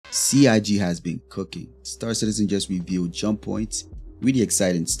CIG has been cooking. Star Citizen just revealed jump points. Really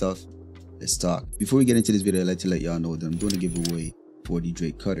exciting stuff. Let's talk. Before we get into this video, I'd like to let y'all know that I'm doing a giveaway for the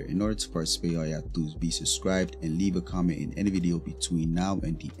Drake Cutter. In order to participate, all you have to do is be subscribed and leave a comment in any video between now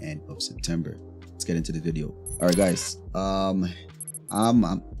and the end of September. Let's get into the video. All right, guys. My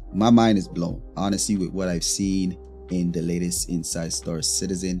mind is blown, honestly, with what I've seen in the latest Inside Star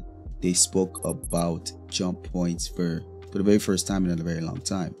Citizen. They spoke about jump points for the very first time in a very long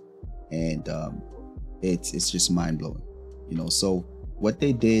time, and it's just mind-blowing, you know. So what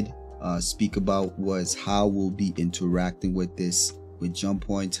they did speak about was how we'll be interacting with this, with jump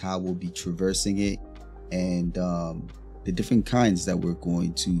points, how we'll be traversing it, and the different kinds that we're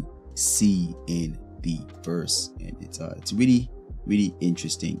going to see in the verse. And it's really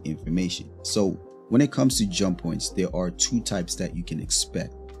interesting information. So when it comes to jump points, there are two types that you can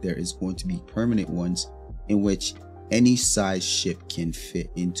expect. There is going to be permanent ones in which any size ship can fit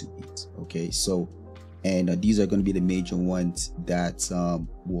into these. Okay, so and these are going to be the major ones that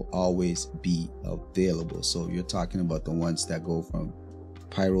will always be available. So you're talking about the ones that go from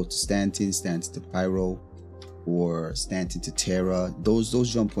Pyro to Stanton, Stanton to Pyro, or Stanton to Terra. Those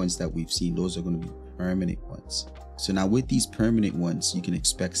jump points that we've seen, those are going to be permanent ones. So now with these permanent ones, you can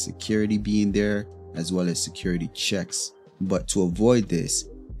expect security being there as well as security checks. But to avoid this,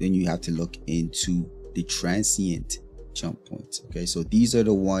 then you have to look into the transient jump points. Okay, so these are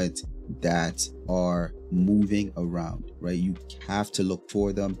the ones that are moving around, right? You have to look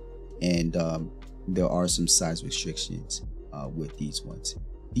for them, and there are some size restrictions with these ones.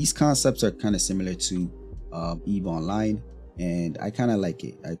 These concepts are kind of similar to EVE Online, and I kind of like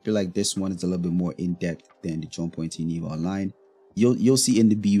it. I feel like this one is a little bit more in-depth than the jump points in EVE Online. You'll see in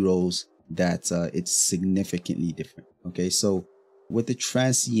the B-rolls that it's significantly different. Okay, so with the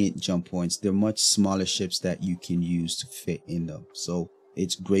transient jump points, they're much smaller ships that you can use to fit in them. So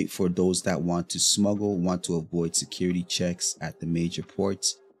it's great for those that want to smuggle, want to avoid security checks at the major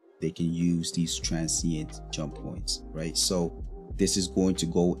ports. They can use these transient jump points, right? So this is going to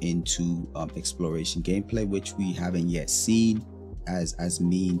go into exploration gameplay, which we haven't yet seen as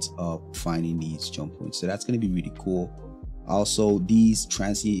means of finding these jump points. So that's going to be really cool. Also, these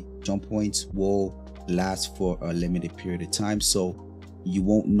transient jump points will last for a limited period of time, so you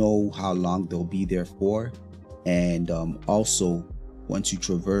won't know how long they'll be there for. And also, once you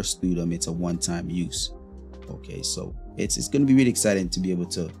traverse through them, it's a one-time use. Okay, so it's going to be really exciting to be able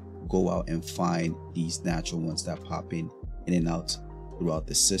to go out and find these natural ones that pop in and out throughout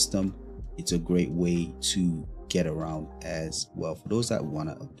the system. It's a great way to get around as well for those that want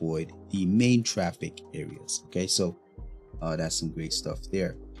to avoid the main traffic areas. Okay, so that's some great stuff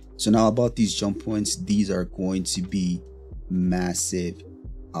there. So now about these jump points, these are going to be massive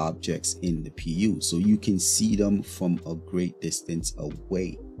objects in the PU, so you can see them from a great distance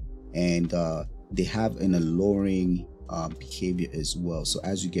away, and they have an alluring behavior as well. So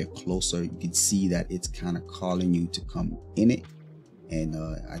as you get closer, you can see that it's kind of calling you to come in it, and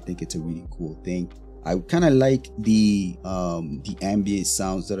I think it's a really cool thing. I kind of like the ambient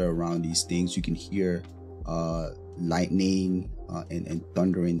sounds that are around these things. You can hear lightning and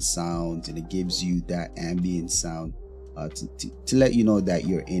thundering sounds, and it gives you that ambient sound to let you know that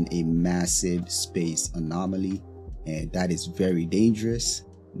you're in a massive space anomaly, and that is very dangerous,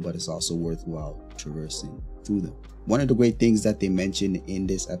 but it's also worthwhile traversing through them. One of the great things that they mentioned in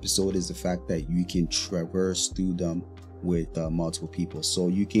this episode is the fact that you can traverse through them with multiple people, so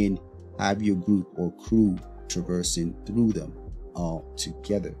you can have your group or crew traversing through them all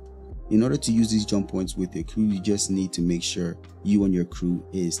together. In order to use these jump points with your crew, you just need to make sure you and your crew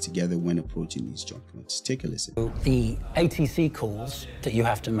is together when approaching these jump points. Take a listen. The ATC calls that you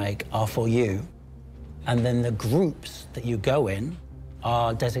have to make are for you, and then the groups that you go in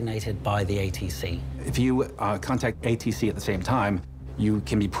are designated by the ATC. If you contact ATC at the same time, you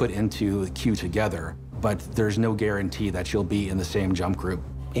can be put into the queue together, but there's no guarantee that you'll be in the same jump group.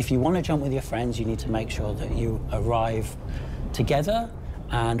 If you want to jump with your friends, you need to make sure that you arrive together.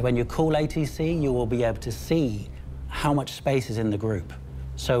 And when you call ATC, you will be able to see how much space is in the group.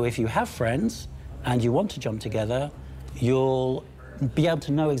 So if you have friends and you want to jump together, you'll be able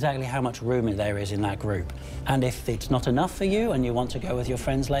to know exactly how much room there is in that group. And if it's not enough for you and you want to go with your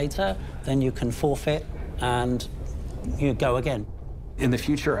friends later, then you can forfeit and you go again. In the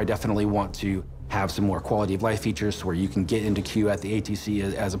future, I definitely want to have some more quality of life features where you can get into queue at the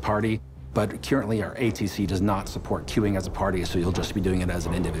ATC as a party. But currently our ATC does not support queuing as a party, so you'll just be doing it as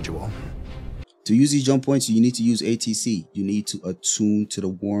an individual. To use these jump points, you need to use ATC. You need to attune to the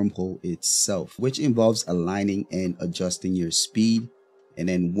wormhole itself, which involves aligning and adjusting your speed. And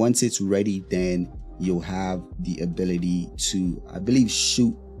then once it's ready, then you'll have the ability to, I believe,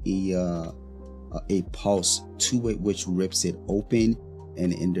 shoot a pulse to it which rips it open,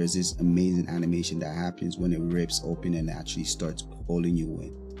 and there's this amazing animation that happens when it rips open and actually starts pulling you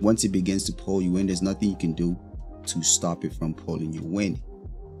in. Once it begins to pull you in, there's nothing you can do to stop it from pulling you in.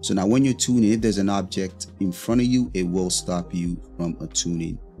 So now when you're tuning, if there's an object in front of you, it will stop you from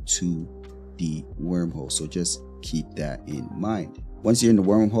attuning to the wormhole. So just keep that in mind. Once you're in the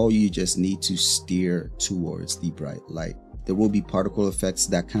wormhole, you just need to steer towards the bright light. There will be particle effects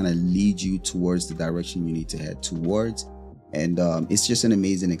that kind of lead you towards the direction you need to head towards. And it's just an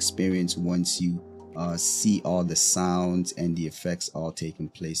amazing experience once you see all the sounds and the effects all taking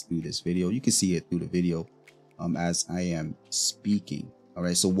place through this video. You can see it through the video as I am speaking. All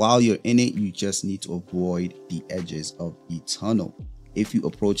right, so while you're in it, you just need to avoid the edges of the tunnel. If you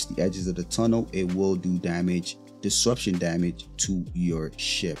approach the edges of the tunnel, it will do damage, disruption damage to your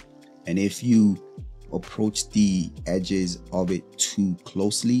ship. And if you approach the edges of it too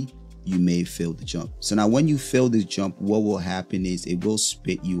closely, you may fail the jump. So now when you fail this jump, what will happen is it will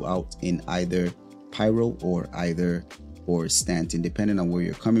spit you out in either pyro or stanton, depending on where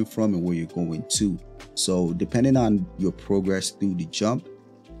you're coming from and where you're going to. So depending on your progress through the jump,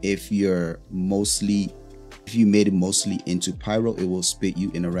 if you made it mostly into pyro, it will spit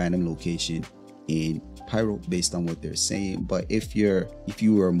you in a random location in pyro based on what they're saying. But if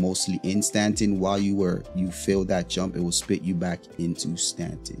you were mostly in stanton while you failed that jump, it will spit you back into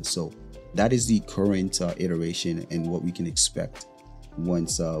stanton. So that is the current iteration and what we can expect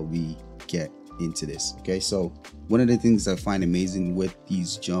once we get into this. Okay, so one of the things I find amazing with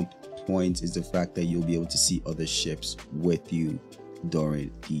these jump points is the fact that you'll be able to see other ships with you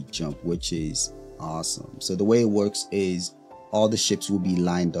during the jump, which is awesome. So the way it works is all the ships will be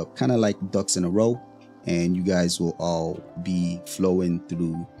lined up kind of like ducks in a row, and you guys will all be flowing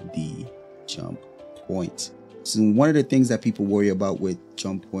through the jump point. So one of the things that people worry about with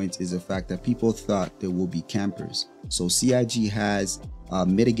jump points is the fact that people thought there will be campers. So CIG has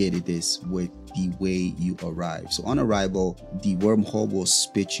mitigated this with the way you arrive. So on arrival, the wormhole will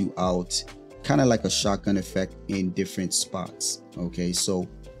spit you out kind of like a shotgun effect in different spots. Okay, so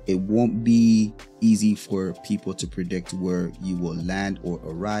it won't be easy for people to predict where you will land or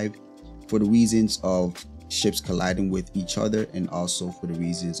arrive, for the reasons of ships colliding with each other and also for the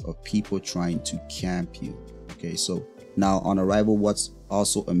reasons of people trying to camp you. Okay, so now on arrival, what's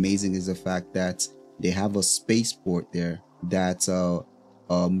also amazing is the fact that they have a spaceport there that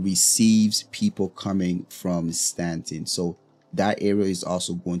receives people coming from stanton. So that area is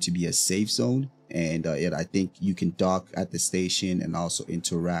also going to be a safe zone, and I think you can dock at the station and also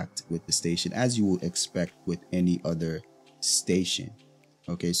interact with the station as you would expect with any other station.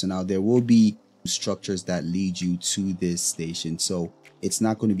 Okay, so now there will be structures that lead you to this station, so it's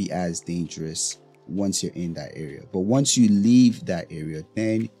not going to be as dangerous once you're in that area. But once you leave that area,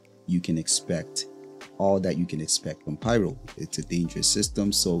 then you can expect all that you can expect from pyro. It's a dangerous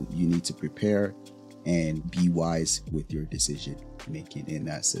system, so you need to prepare and be wise with your decision making in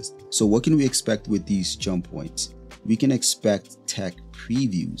that system. So what can we expect with these jump points? We can expect tech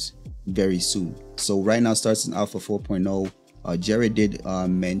previews very soon. So right now starts in alpha 4.0. Jared did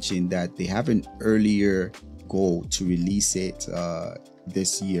mention that they have an earlier goal to release it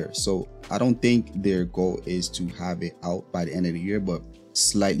this year. So I don't think their goal is to have it out by the end of the year, but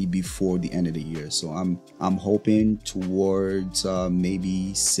slightly before the end of the year. So I'm hoping towards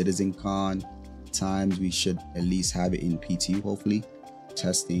maybe CitizenCon times we should at least have it in PTU, hopefully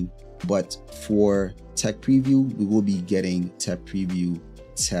testing. But for tech preview, we will be getting tech preview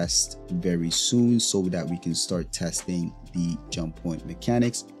test very soon so that we can start testing the jump point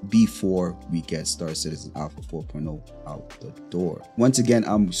mechanics before we get Star Citizen Alpha 4.0 out the door. Once again,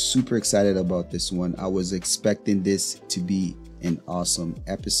 I'm super excited about this one. I was expecting this to be an awesome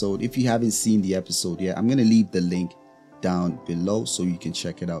episode. If you haven't seen the episode yet, I'm going to leave the link down below so you can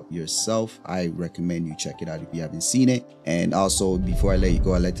check it out yourself. I recommend you check it out if you haven't seen it. And also, before I let you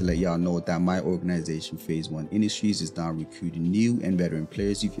go, I'd like to let y'all know that my organization, Phase 1 Industries, is now recruiting new and veteran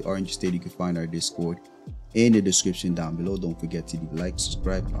players. If you are interested, you can find our Discord in the description down below. Don't forget to leave a like,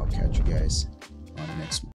 subscribe. I'll catch you guys on the next one.